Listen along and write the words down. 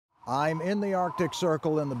I'm in the Arctic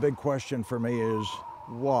Circle, and the big question for me is,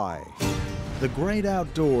 why? The great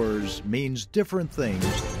outdoors means different things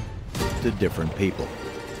to different people.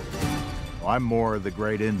 I'm more the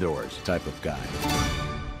great indoors type of guy.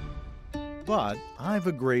 But I've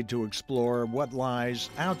agreed to explore what lies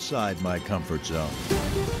outside my comfort zone.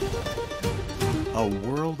 A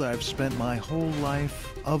world I've spent my whole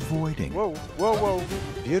life avoiding. Whoa, whoa, whoa.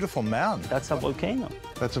 Beautiful mountain. That's a volcano.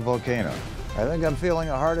 That's a volcano. I think I'm feeling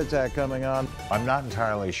a heart attack coming on. I'm not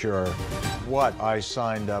entirely sure what I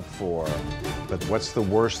signed up for, but what's the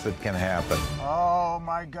worst that can happen? Oh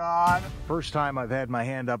my God. First time I've had my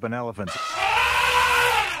hand up an elephant's.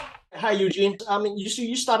 Hi, Eugene. I mean,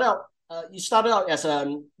 you started out as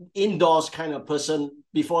an indoors kind of person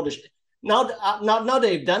before the now that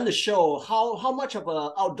you've done the show, how much of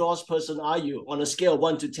an outdoors person are you on a scale of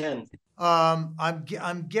 1 to 10? I'm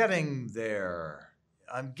getting there.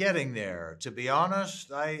 I'm getting there. To be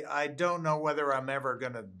honest, I don't know whether I'm ever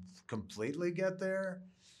going to completely get there.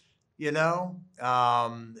 You know,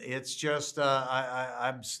 it's just but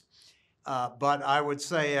I would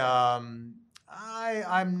say I'm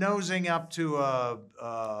nosing up to a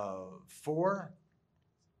 4.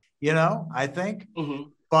 You know, I think. Mm-hmm.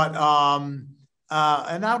 But an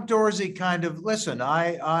outdoorsy kind of listen.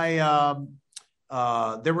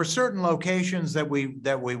 There were certain locations that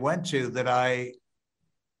we went to that I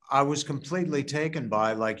was completely taken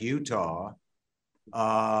by, like Utah.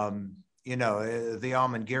 You know, the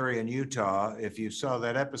Almangiri in Utah. If you saw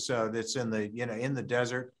that episode, it's in the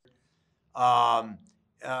desert.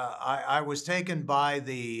 I was taken by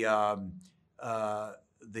the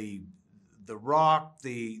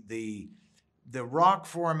rock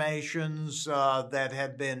formations that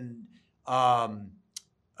had been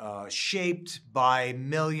shaped by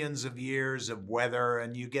millions of years of weather,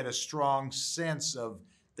 and you get a strong sense of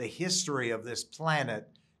the history of this planet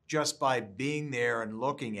just by being there and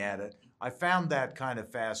looking at it. I found that kind of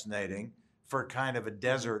fascinating for kind of a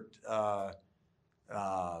desert kind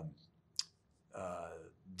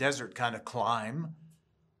of climb.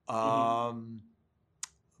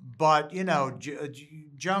 But, you know,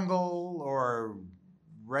 jungle or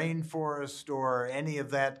rainforest or any of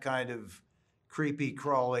that kind of creepy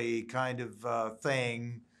crawly kind of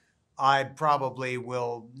thing, I probably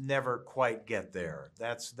will never quite get there.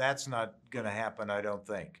 That's not going to happen, I don't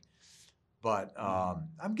think. But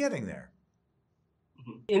I'm getting there.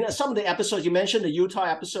 In some of the episodes, you mentioned the Utah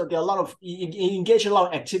episode, there are a lot of, you engage in a lot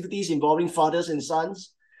of activities involving fathers and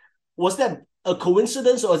sons. Was that a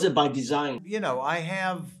coincidence or is it by design? You know,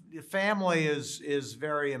 family is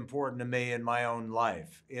very important to me in my own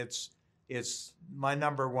life. It's my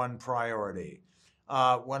number one priority.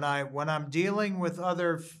 When I'm dealing with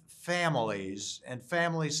other families and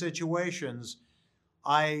family situations,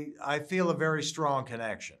 I feel a very strong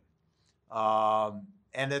connection,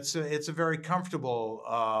 and it's a very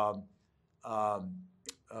comfortable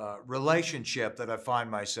relationship that I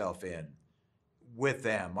find myself in with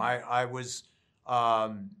them. I was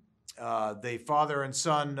the father and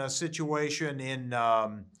son situation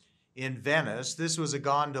in Venice. This was a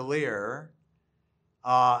gondolier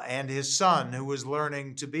and his son who was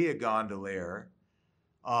learning to be a gondolier,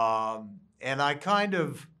 and I kind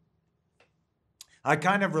of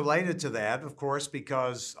related to that, of course,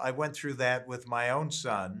 because I went through that with my own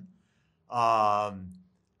son,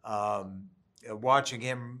 watching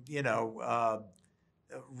him, you know,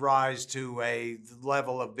 rise to a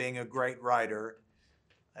level of being a great writer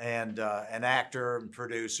and an actor and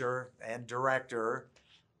producer and director.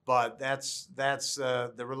 But that's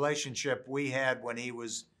the relationship we had when he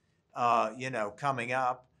was, you know, coming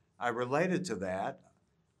up. I related to that.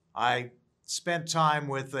 I spent time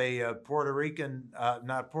with a Costa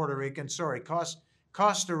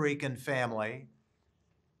Rican family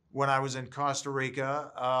when I was in Costa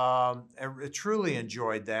Rica. I truly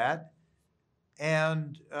enjoyed that.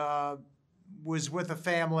 And was with a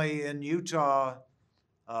family in Utah,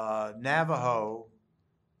 Navajo,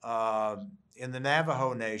 in the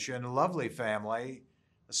Navajo Nation, a lovely family.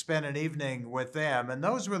 I spent an evening with them, and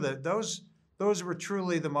those were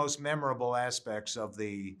truly the most memorable aspects of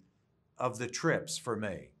the trips for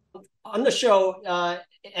me. On the show,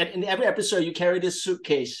 in every episode, you carry this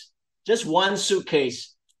suitcase, just one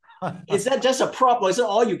suitcase. Is that just a prop, or is it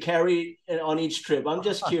all you carry on each trip? I'm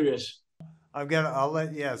just curious. I'll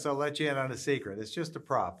let you in on a secret. It's just a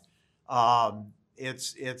prop.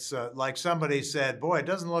 It's like somebody said, "Boy, it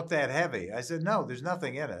doesn't look that heavy." I said, "No, there's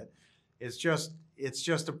nothing in it. It's just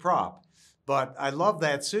a prop." But I love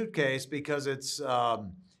that suitcase because it's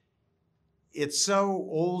so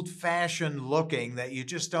old-fashioned looking that you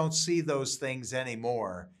just don't see those things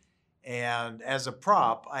anymore. And as a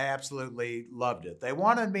prop, I absolutely loved it. They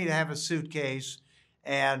wanted me to have a suitcase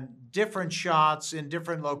and different shots in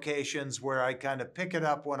different locations where I kind of pick it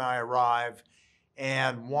up when I arrive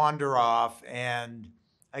and wander off. And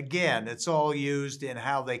again, it's all used in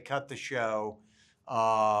how they cut the show.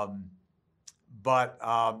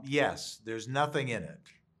 Yes, there's nothing in it.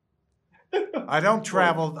 I don't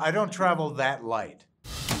travel that light.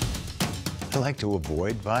 I like to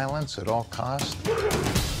avoid violence at all costs.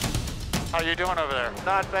 How you doing over there?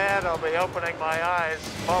 Not bad. I'll be opening my eyes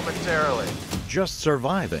momentarily. Just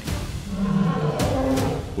surviving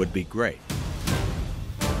would be great.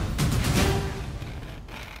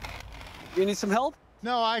 You need some help?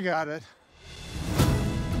 No, I got it.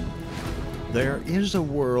 There is a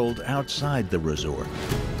world outside the resort.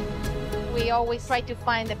 We always try to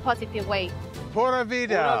find a positive way. Pura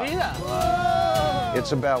vida. Pura vida.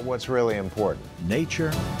 It's about what's really important.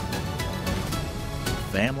 Nature,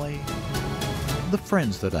 family, the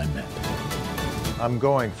friends that I met. I'm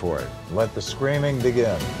going for it. Let the screaming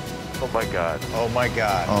begin. Oh my God. Oh my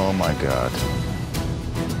God. Oh my God.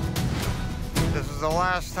 This is the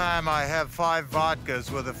last time I have 5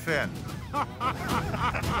 vodkas with a fin.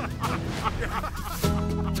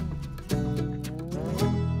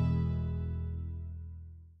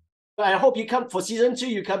 I hope you come for season 2.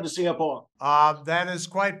 You come to Singapore. That is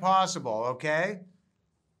quite possible. Okay,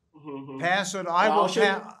 Mhm. pass it. I'll show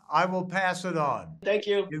you. I will pass it on. Thank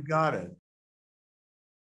you. You got it.